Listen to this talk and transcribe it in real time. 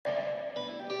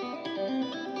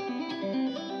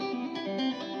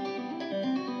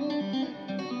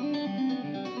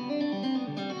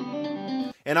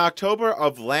In October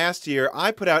of last year,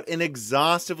 I put out an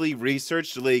exhaustively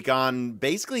researched leak on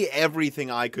basically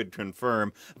everything I could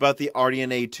confirm about the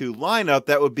RDNA 2 lineup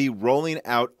that would be rolling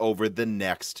out over the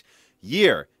next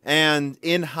year. And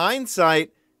in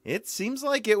hindsight, it seems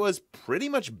like it was pretty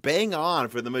much bang on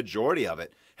for the majority of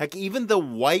it. Heck, even the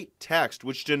white text,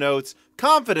 which denotes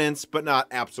confidence but not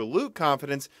absolute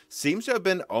confidence, seems to have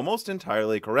been almost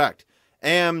entirely correct.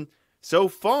 And so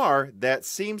far, that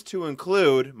seems to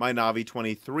include my Navi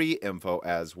 23 info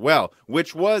as well,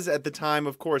 which was at the time,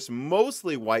 of course,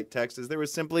 mostly white text, as there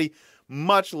was simply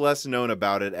much less known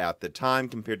about it at the time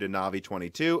compared to Navi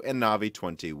 22 and Navi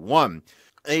 21.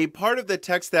 A part of the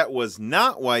text that was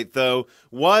not white, though,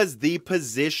 was the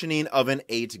positioning of an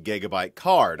 8GB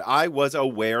card. I was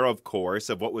aware, of course,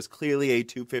 of what was clearly a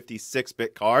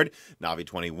 256-bit card, Navi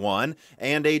 21,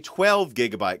 and a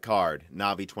 12GB card,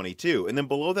 Navi 22. And then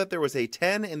below that, there was a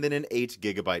 10 and then an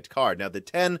 8GB card. Now, the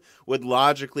 10 would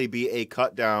logically be a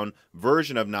cut-down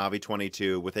version of Navi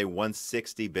 22 with a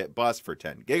 160-bit bus for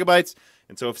 10GB.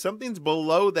 And so if something's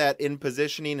below that in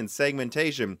positioning and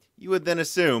segmentation, you would then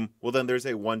assume, well, then there's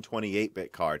a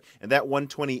 128-bit card. And that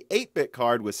 128-bit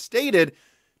card was stated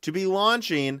to be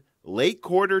launching late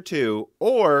Q2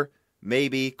 or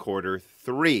maybe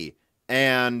Q3.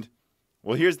 And,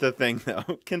 well, here's the thing,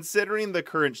 though. Considering the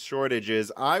current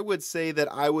shortages, I would say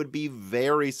that I would be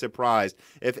very surprised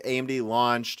if AMD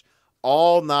launched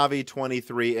all Navi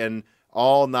 23 and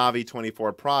all Navi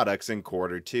 24 products in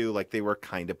Q2 like they were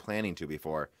kind of planning to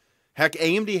before. Heck,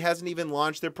 AMD hasn't even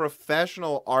launched their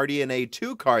professional RDNA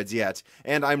 2 cards yet,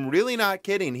 and I'm really not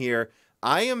kidding here.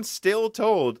 I am still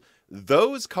told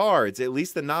those cards, at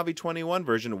least the Navi 21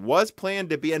 version, was planned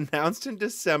to be announced in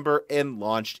December and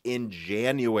launched in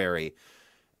January.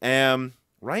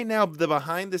 Right now, the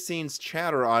behind-the-scenes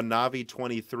chatter on Navi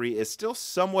 23 is still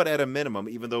somewhat at a minimum,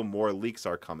 even though more leaks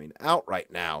are coming out right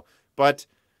now. But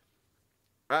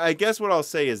I guess what I'll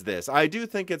say is this. I do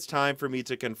think it's time for me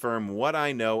to confirm what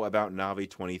I know about Navi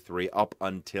 23 up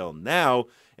until now.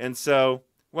 And so,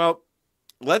 well,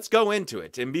 let's go into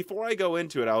it. And before I go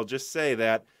into it, I'll just say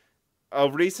that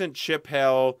a recent chip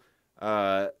hell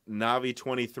Navi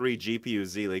 23 GPU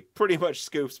Z leak pretty much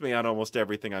scoops me on almost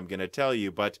everything I'm going to tell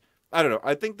you. But I don't know.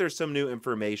 I think there's some new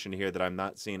information here that I'm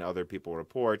not seeing other people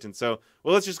report. And so,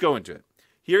 well, let's just go into it.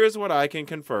 Here's what I can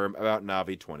confirm about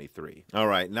Navi 23. All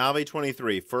right, Navi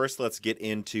 23. First, let's get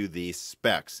into the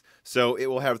specs. So it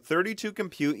will have 32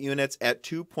 compute units at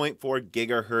 2.4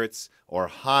 gigahertz or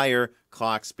higher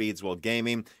clock speeds while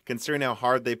gaming. Considering how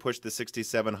hard they pushed the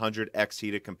 6700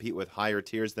 XT to compete with higher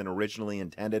tiers than originally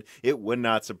intended, it would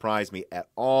not surprise me at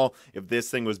all if this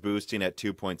thing was boosting at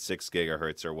 2.6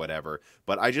 gigahertz or whatever.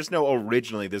 But I just know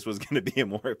originally this was going to be a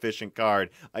more efficient card.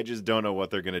 I just don't know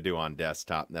what they're going to do on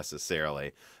desktop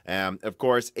necessarily. Of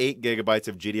course, 8 gigabytes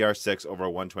of GDR6 over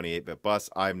a 128-bit bus.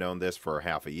 I've known this for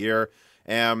half a year.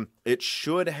 It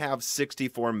should have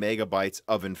 64 megabytes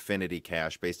of infinity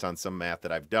cache based on some math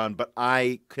that I've done, but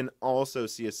I can also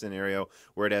see a scenario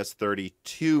where it has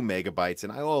 32 megabytes,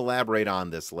 and I will elaborate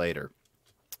on this later.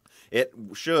 It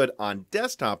should, on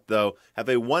desktop, though, have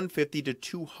a 150 to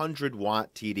 200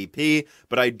 watt TDP,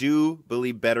 but I do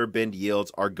believe better bin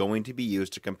yields are going to be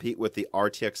used to compete with the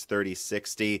RTX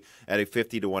 3060 at a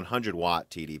 50 to 100 watt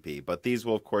TDP. But these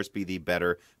will, of course, be the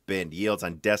better bin yields.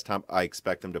 On desktop, I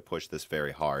expect them to push this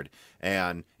very hard.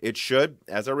 And it should,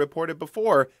 as I reported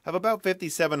before, have about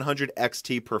 5700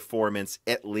 XT performance,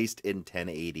 at least in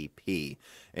 1080p.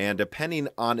 And depending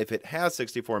on if it has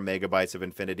 64 megabytes of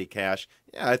infinity cache,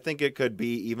 yeah, I think it could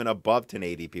be even above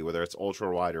 1080p, whether it's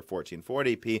ultra wide or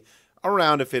 1440p,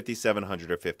 around a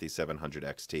 5700 or 5700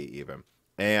 XT even.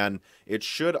 And it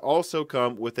should also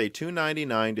come with a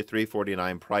 $299 to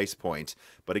 $349 price point.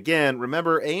 But again,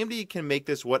 remember, AMD can make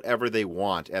this whatever they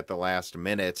want at the last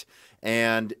minute.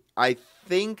 And I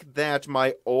think that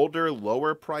my older,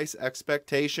 lower price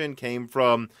expectation came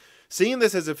from seeing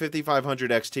this as a 5500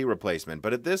 XT replacement.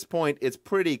 But at this point, it's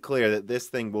pretty clear that this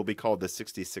thing will be called the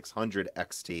 6600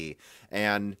 XT.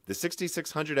 And the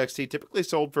 6600 XT typically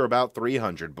sold for about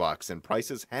 $300, and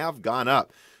prices have gone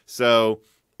up. So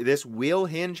this will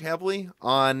hinge heavily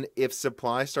on if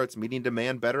supply starts meeting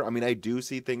demand better. I mean, I do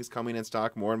see things coming in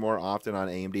stock more and more often on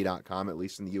AMD.com, at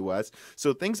least in the US.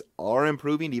 So things are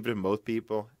improving, even if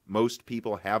most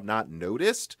people have not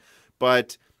noticed.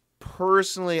 But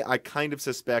personally, I kind of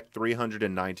suspect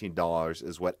 $319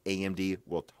 is what AMD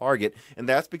will target, and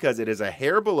that's because it is a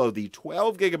hair below the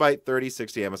 12 gigabyte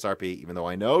 3060 MSRP, even though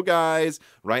I know, guys,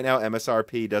 right now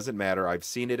MSRP doesn't matter. I've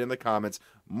seen it in the comments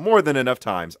more than enough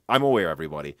times. I'm aware,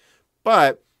 everybody.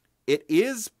 But it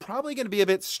is probably going to be a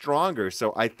bit stronger.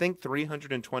 So I think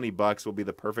 $320 will be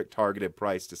the perfect targeted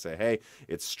price to say, hey,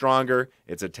 it's stronger,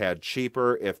 it's a tad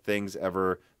cheaper if things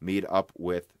ever meet up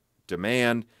with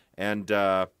demand, and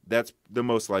that's the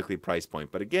most likely price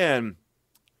point. But again,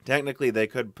 technically they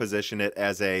could position it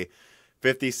as a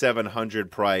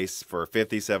 5700 price for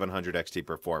 5700 XT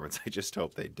performance. I just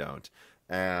hope they don't.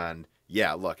 And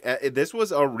yeah, look, this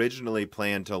was originally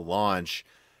planned to launch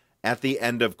at the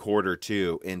end of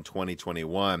Q2 in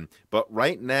 2021. But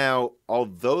right now,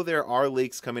 although there are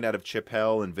leaks coming out of chip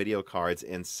hell and video cards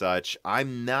and such,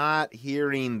 I'm not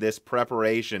hearing this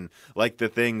preparation like the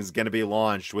thing's going to be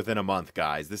launched within a month,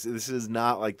 guys. This is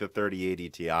not like the 3080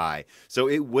 Ti. So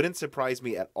it wouldn't surprise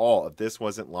me at all if this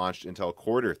wasn't launched until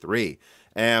Q3.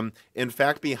 And in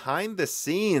fact, behind the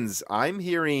scenes, I'm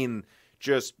hearing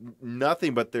just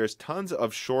nothing but there's tons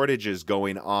of shortages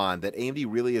going on, that AMD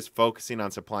really is focusing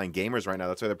on supplying gamers right now.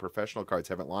 That's why the professional cards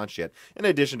haven't launched yet, in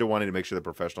addition to wanting to make sure the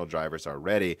professional drivers are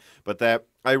ready. But that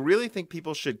I really think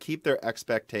people should keep their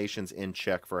expectations in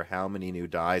check for how many new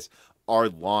dies are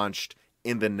launched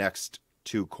in the next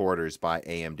 2 quarters by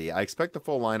AMD. I expect the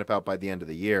full lineup out by the end of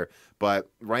the year, but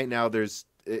right now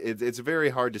it's a very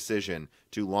hard decision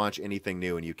to launch anything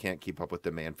new, and you can't keep up with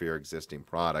demand for your existing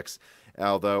products.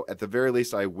 Although, at the very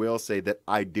least, I will say that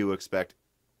I do expect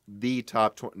the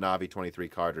top Navi 23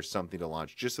 card or something to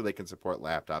launch, just so they can support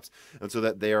laptops, and so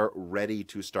that they are ready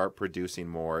to start producing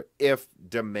more if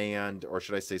demand, or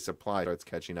should I say supply, starts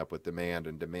catching up with demand,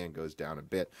 and demand goes down a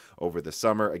bit over the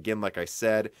summer. Again, like I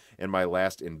said in my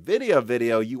last NVIDIA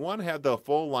video, you want to have the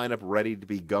full lineup ready to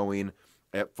be going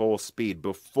at full speed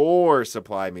before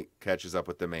supply catches up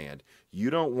with demand. You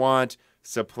don't want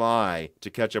supply to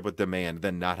catch up with demand,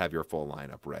 then not have your full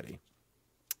lineup ready.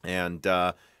 And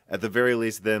at the very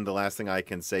least, then the last thing I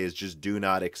can say is just do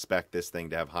not expect this thing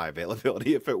to have high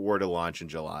availability if it were to launch in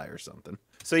July or something.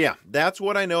 So yeah, that's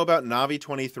what I know about Navi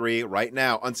 23 right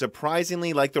now.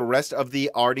 Unsurprisingly, like the rest of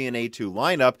the RDNA 2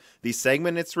 lineup, the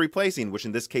segment it's replacing, which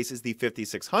in this case is the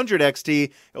 5600 XT,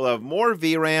 it will have more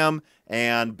VRAM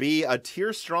and be a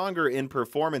tier stronger in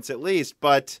performance at least,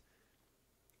 but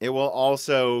it will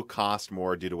also cost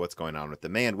more due to what's going on with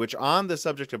demand, which on the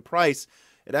subject of price,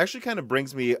 it actually kind of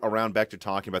brings me around back to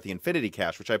talking about the Infinity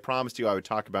Cache, which I promised you I would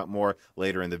talk about more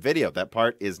later in the video. That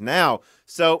part is now.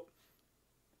 So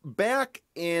back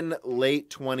in late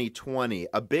 2020,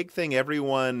 a big thing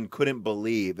everyone couldn't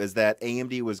believe is that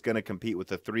AMD was going to compete with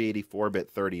the 384-bit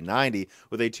 3090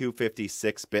 with a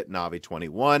 256-bit Navi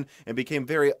 21, and became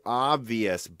very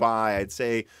obvious by, I'd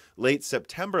say, late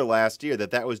September last year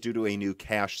that was due to a new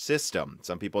cache system.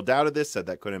 Some people doubted this, said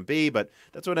that couldn't be, but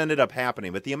that's what ended up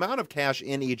happening. But the amount of cache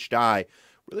in each die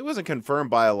really wasn't confirmed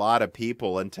by a lot of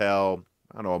people until,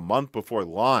 I don't know, a month before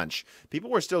launch. People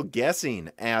were still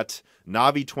guessing at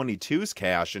Navi 22's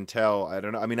cache until, I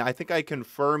don't know, I mean, I think I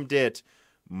confirmed it,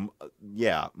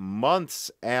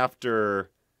 months after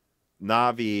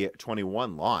Navi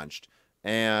 21 launched.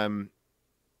 And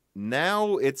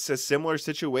now it's a similar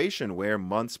situation where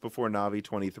months before Navi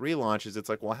 23 launches, it's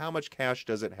like, well, how much cache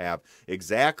does it have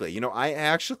exactly? You know, I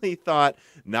actually thought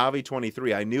Navi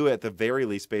 23, I knew at the very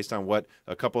least, based on what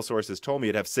a couple sources told me,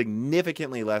 it'd have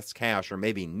significantly less cache, or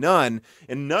maybe none.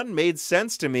 And none made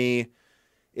sense to me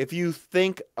if you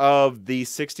think of the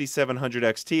 6700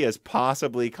 XT as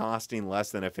possibly costing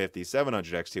less than a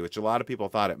 5700 XT, which a lot of people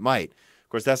thought it might. Of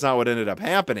course, that's not what ended up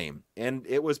happening, and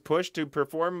it was pushed to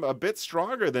perform a bit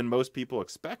stronger than most people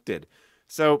expected.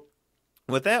 So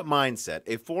with that mindset,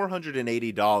 a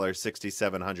 $480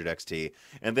 6700 XT,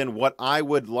 and then what I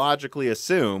would logically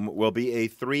assume will be a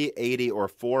 $380 or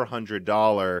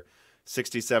 $400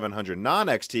 6700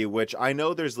 non-XT, which I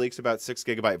know there's leaks about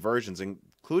 6GB versions,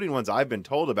 including ones I've been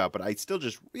told about, but I still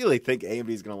just really think AMD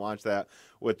is going to launch that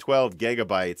with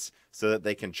 12GB so that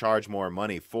they can charge more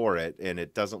money for it, and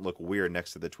it doesn't look weird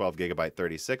next to the 12GB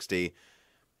 3060.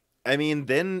 I mean,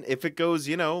 then if it goes,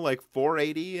 you know, like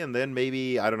 480 and then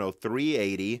maybe, I don't know,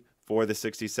 380 for the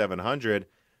 6700,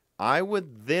 I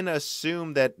would then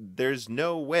assume that there's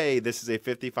no way this is a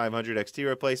 5500 XT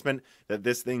replacement, that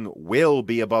this thing will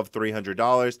be above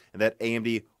 $300, and that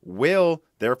AMD will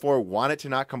therefore want it to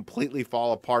not completely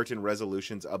fall apart in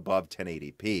resolutions above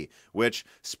 1080p, which,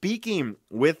 speaking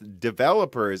with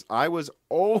developers, I was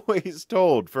always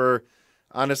told for,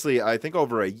 honestly, I think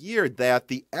over a year, that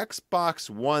the Xbox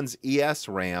One's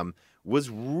ESRAM was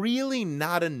really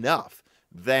not enough.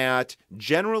 That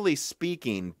generally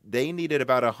speaking, they needed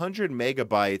about 100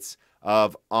 megabytes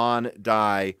of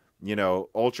on-die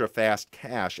ultra fast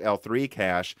cache, L3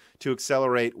 cache, to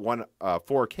accelerate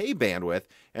 4K bandwidth,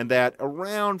 and that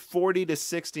around 40 to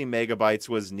 60 megabytes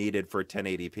was needed for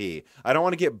 1080p. I don't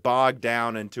want to get bogged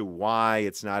down into why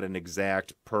it's not an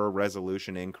exact per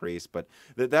resolution increase, but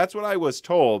that's what I was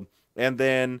told. And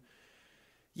then,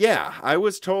 yeah, I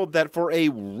was told that for a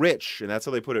rich, and that's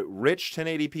how they put it, rich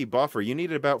 1080p buffer, you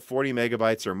needed about 40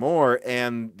 megabytes or more,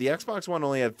 and the Xbox One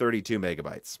only had 32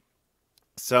 megabytes.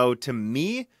 So to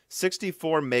me,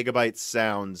 64 megabytes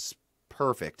sounds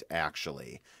perfect,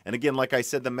 actually. And again, like I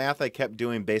said, the math I kept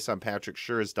doing based on Patrick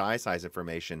Scher's die size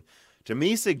information, to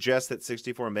me suggests that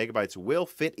 64 megabytes will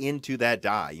fit into that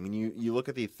die. I mean, you look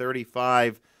at the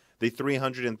 335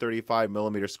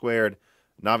 millimeter squared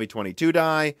Navi 22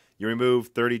 die, you remove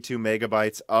 32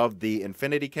 megabytes of the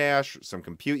Infinity cache, some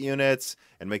compute units,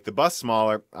 and make the bus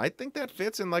smaller. I think that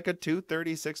fits in like a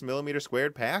 236 millimeter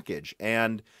squared package.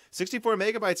 And 64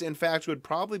 megabytes, in fact, would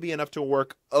probably be enough to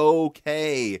work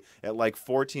okay at like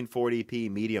 1440p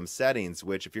medium settings,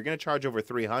 which if you're going to charge over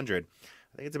 300,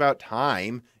 I think it's about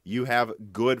time you have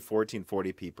good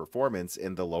 1440p performance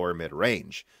in the lower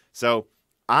mid-range. So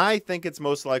I think it's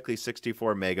most likely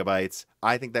 64 megabytes.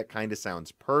 I think that kind of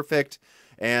sounds perfect.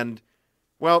 And,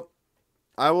 well,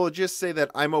 I will just say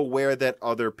that I'm aware that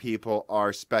other people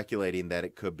are speculating that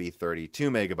it could be 32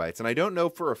 megabytes. And I don't know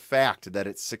for a fact that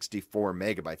it's 64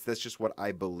 megabytes. That's just what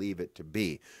I believe it to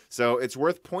be. So it's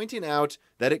worth pointing out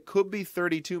that it could be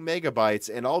 32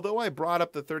 megabytes. And although I brought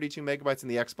up the 32 megabytes in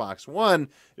the Xbox One,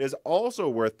 it is also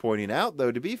worth pointing out,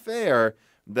 though, to be fair,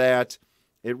 that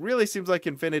it really seems like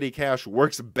Infinity Cache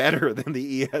works better than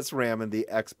the ESRAM in the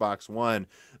Xbox One,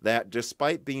 that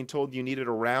despite being told you needed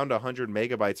around 100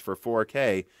 megabytes for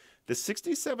 4K, the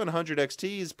 6700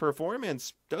 XT's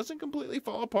performance doesn't completely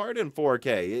fall apart in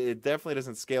 4K. It definitely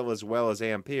doesn't scale as well as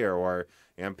Ampere, or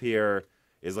Ampere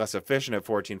is less efficient at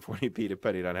 1440p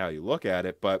depending on how you look at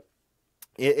it, but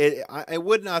it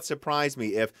would not surprise me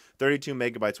if 32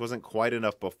 megabytes wasn't quite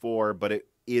enough before, but it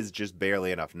is just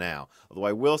barely enough now. Although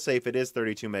I will say if it is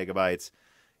 32 megabytes,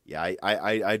 yeah,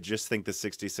 I just think the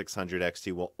 6600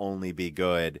 XT will only be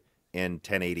good in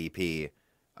 1080p.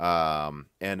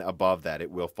 And above that, it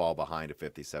will fall behind a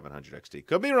 5700 XT.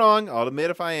 Could be wrong. I'll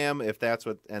admit if I am, if that's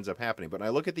what ends up happening. But I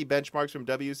look at the benchmarks from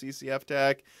WCCF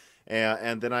Tech,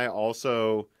 and then I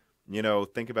also,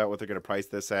 think about what they're going to price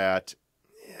this at.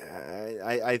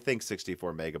 I think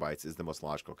 64 megabytes is the most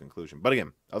logical conclusion. But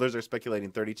again, others are speculating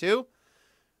 32.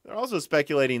 They're also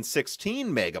speculating 16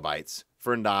 megabytes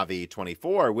for Navi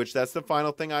 24, which that's the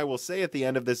final thing I will say at the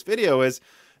end of this video is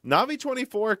Navi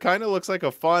 24 kind of looks like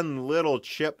a fun little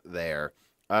chip there.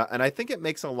 And I think it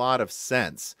makes a lot of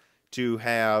sense to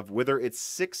have, whether it's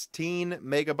 16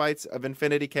 megabytes of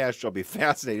Infinity Cache, I'll be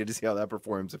fascinated to see how that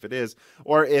performs if it is,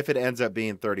 or if it ends up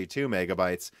being 32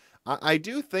 megabytes. I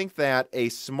do think that a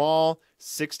small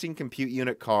 16 compute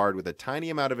unit card with a tiny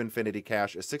amount of Infinity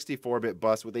Cache, a 64-bit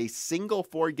bus with a single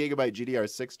 4 gigabyte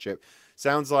GDR6 chip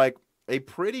sounds like a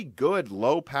pretty good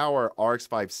low-power RX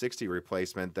 560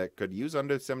 replacement that could use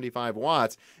under 75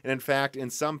 watts. And in fact, in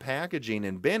some packaging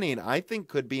and binning, I think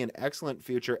could be an excellent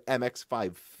future MX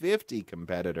 550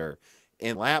 competitor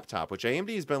in laptop, which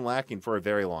AMD has been lacking for a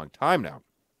very long time now.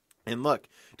 And look,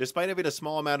 despite having a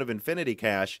small amount of Infinity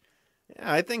Cache,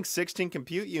 yeah, I think 16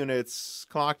 compute units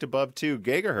clocked above 2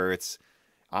 gigahertz.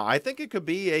 I think it could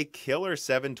be a killer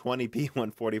 720p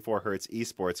 144Hz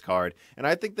esports card, and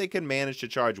I think they can manage to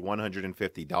charge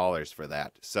 $150 for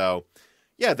that. So,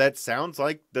 yeah, that sounds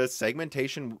like the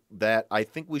segmentation that I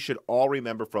think we should all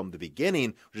remember from the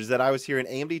beginning, which is that I was hearing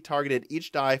AMD targeted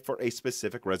each die for a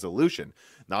specific resolution.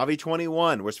 Navi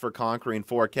 21 was for conquering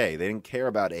 4K. They didn't care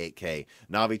about 8K.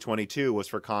 Navi 22 was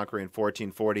for conquering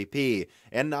 1440p.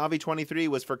 And Navi 23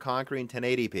 was for conquering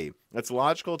 1080p. It's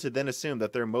logical to then assume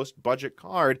that their most budget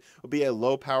card will be a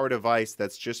low-power device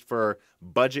that's just for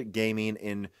budget gaming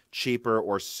in cheaper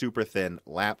or super thin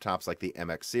laptops like the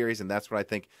MX series, and that's what I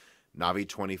think Navi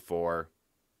 24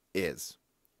 is.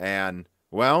 And,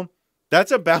 well,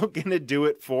 that's about going to do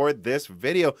it for this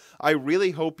video. I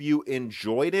really hope you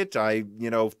enjoyed it. I,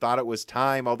 thought it was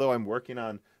time, although I'm working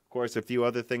on, of course, a few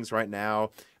other things right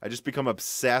now. I just become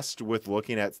obsessed with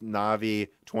looking at Navi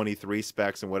 23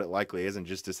 specs and what it likely is, and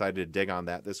just decided to dig on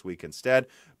that this week instead.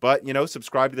 But,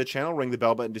 subscribe to the channel, ring the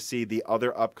bell button to see the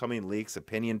other upcoming leaks,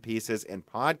 opinion pieces, and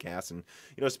podcasts. And,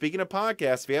 speaking of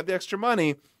podcasts, if you have the extra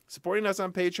money, supporting us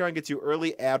on Patreon gets you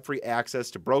early ad-free access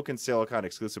to Broken Silicon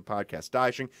exclusive podcast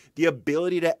die stream, the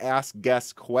ability to ask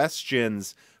guest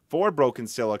questions for Broken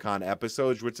Silicon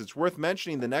episodes, which it's worth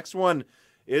mentioning. The next one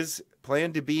is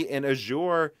planned to be an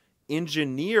Azure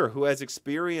engineer who has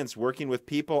experience working with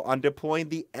people on deploying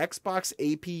the Xbox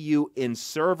APU in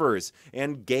servers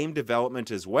and game development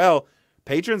as well.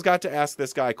 Patrons got to ask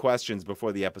this guy questions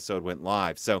before the episode went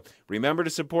live. So remember to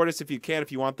support us if you can,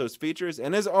 if you want those features.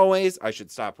 And as always, I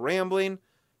should stop rambling.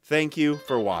 Thank you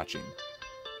for watching.